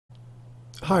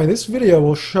Hi, this video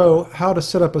will show how to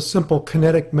set up a simple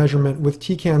kinetic measurement with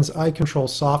Tecan's iControl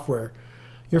software.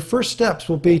 Your first steps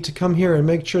will be to come here and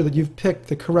make sure that you've picked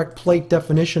the correct plate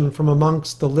definition from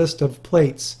amongst the list of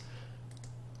plates.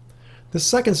 The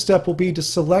second step will be to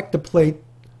select the plate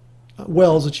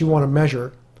wells that you want to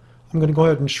measure. I'm going to go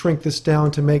ahead and shrink this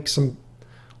down to make some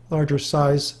larger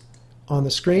size on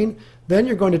the screen. Then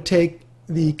you're going to take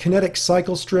the kinetic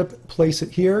cycle strip, place it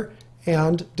here,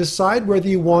 and decide whether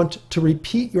you want to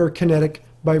repeat your kinetic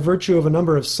by virtue of a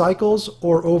number of cycles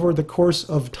or over the course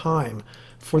of time.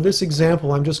 For this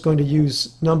example, I'm just going to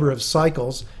use number of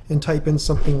cycles and type in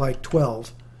something like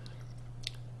 12.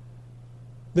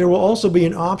 There will also be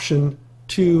an option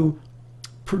to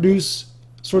produce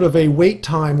sort of a wait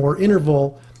time or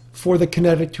interval for the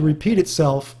kinetic to repeat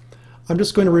itself. I'm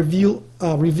just going to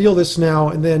reveal this now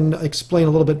and then explain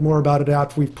a little bit more about it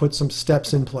after we've put some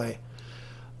steps in play.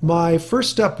 My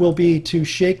first step will be to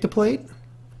shake the plate,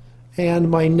 and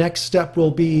my next step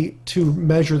will be to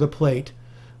measure the plate.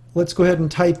 Let's go ahead and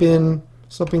type in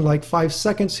something like 5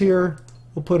 seconds here.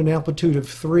 We'll put an amplitude of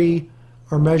 3.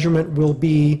 Our measurement will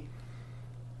be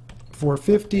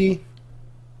 450.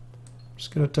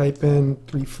 Just going to type in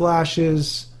 3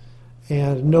 flashes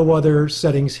and no other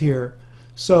settings here.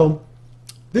 So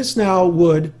this now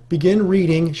would begin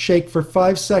reading, shake for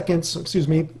 5 seconds,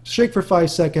 shake for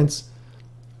 5 seconds,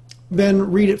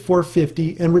 then read at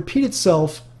 450 and repeat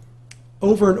itself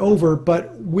over and over,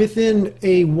 but within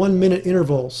a 1-minute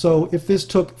interval. So if this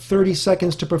took 30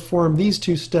 seconds to perform these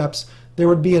 2 steps, there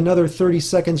would be another 30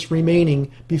 seconds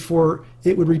remaining before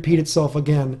it would repeat itself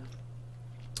again.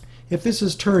 If this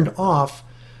is turned off,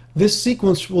 this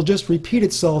sequence will just repeat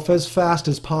itself as fast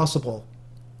as possible.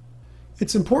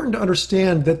 It's important to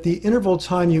understand that the interval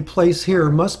time you place here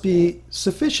must be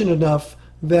sufficient enough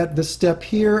that the step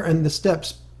here and the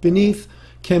steps beneath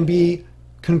can be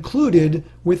concluded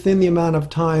within the amount of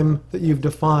time that you've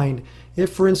defined.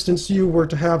 If, for instance, you were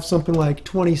to have something like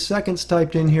 20 seconds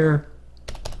typed in here,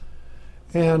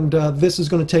 and this is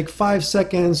going to take 5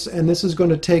 seconds, and this is going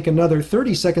to take another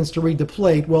 30 seconds to read the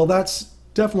plate, well, that's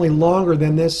definitely longer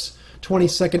than this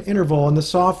 20-second interval, and the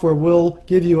software will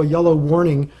give you a yellow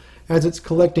warning as it's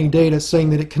collecting data saying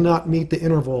that it cannot meet the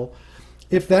interval.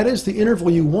 If that is the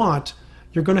interval you want,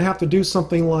 you're going to have to do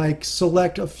something like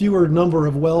select a fewer number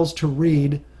of wells to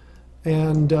read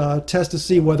and test to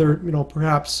see whether,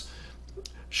 perhaps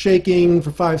shaking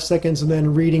for 5 seconds and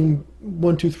then reading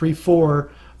 1, 2, 3,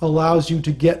 4 allows you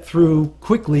to get through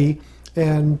quickly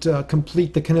and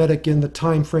complete the kinetic in the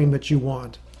time frame that you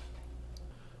want.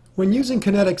 When using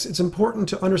kinetics, it's important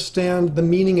to understand the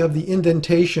meaning of the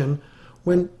indentation.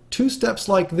 When 2 steps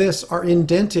like this are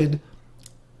indented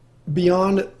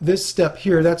beyond this step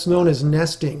here, that's known as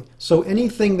nesting. So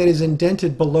anything that is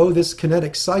indented below this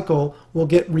kinetic cycle will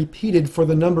get repeated for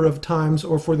the number of times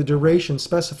or for the duration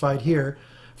specified here.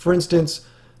 For instance,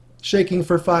 shaking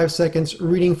for 5 seconds,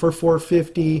 reading for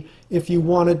 450. If you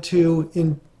wanted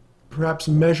to perhaps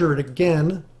measure it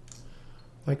again,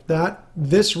 like that,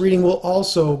 this reading will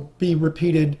also be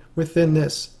repeated within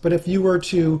this. But if you were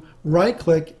to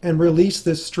right-click and release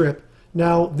this strip,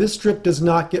 now this strip does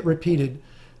not get repeated.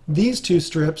 These 2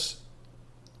 strips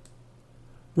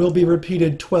will be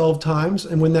repeated 12 times,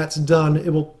 and when that's done,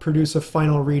 it will produce a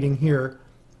final reading here.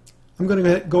 I'm going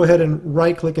to go ahead and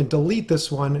right-click and delete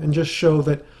this one and just show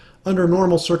that under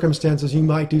normal circumstances you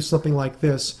might do something like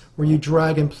this, where you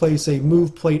drag and place a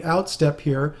move plate out step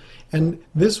here, and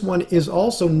this one is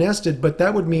also nested, but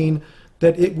that would mean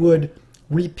that it would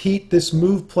repeat this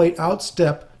move plate out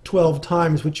step 12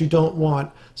 times, which you don't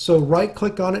want. So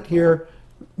right-click on it here,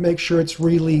 make sure it's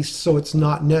released so it's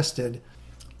not nested.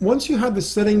 Once you have the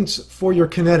settings for your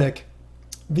kinetic,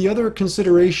 the other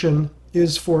consideration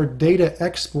is for data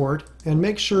export, and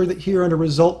make sure that here under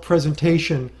result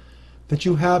presentation that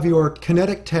you have your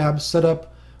kinetic tab set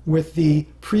up with the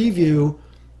preview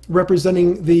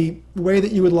representing the way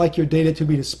that you would like your data to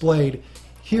be displayed.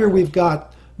 Here we've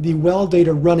got the well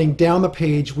data running down the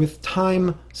page with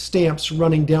time stamps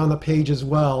running down the page as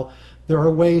well. There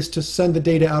are ways to send the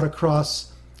data out across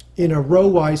in a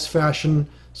row-wise fashion,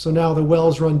 so now the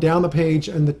wells run down the page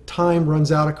and the time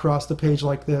runs out across the page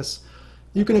like this.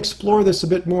 You can explore this a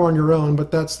bit more on your own,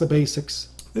 but that's the basics.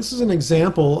 This is an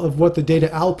example of what the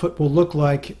data output will look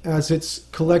like as it's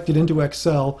collected into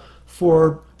Excel.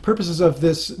 For purposes of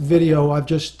this video, I've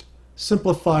just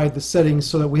simplified the settings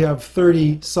so that we have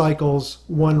 30 cycles,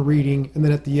 1 reading, and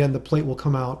then at the end the plate will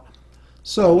come out.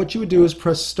 So what you would do is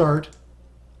press Start,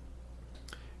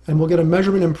 and we'll get a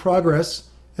measurement in progress.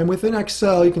 And within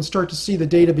Excel, you can start to see the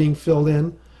data being filled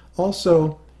in.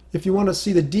 Also, if you want to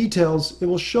see the details, it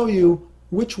will show you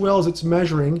which wells it's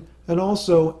measuring, And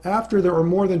also, after there are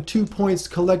more than 2 points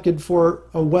collected for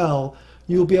a well,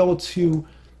 you'll be able to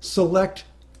select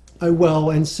a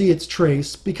well and see its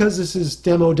trace. Because this is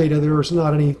demo data, there's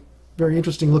not any very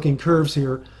interesting looking curves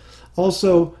here.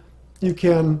 Also, you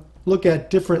can look at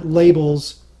different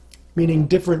labels, meaning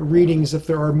different readings. If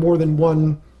there are more than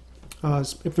one,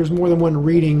 if there's more than one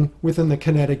reading within the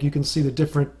kinetic, you can see the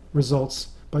different results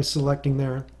by selecting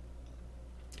there.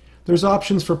 There's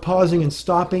options for pausing and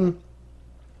stopping.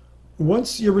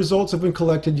 Once your results have been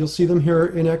collected, you'll see them here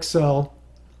in Excel.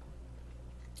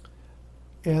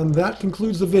 And that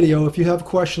concludes the video. If you have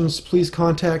questions, please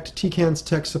contact Tecan's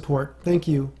tech support. Thank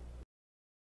you.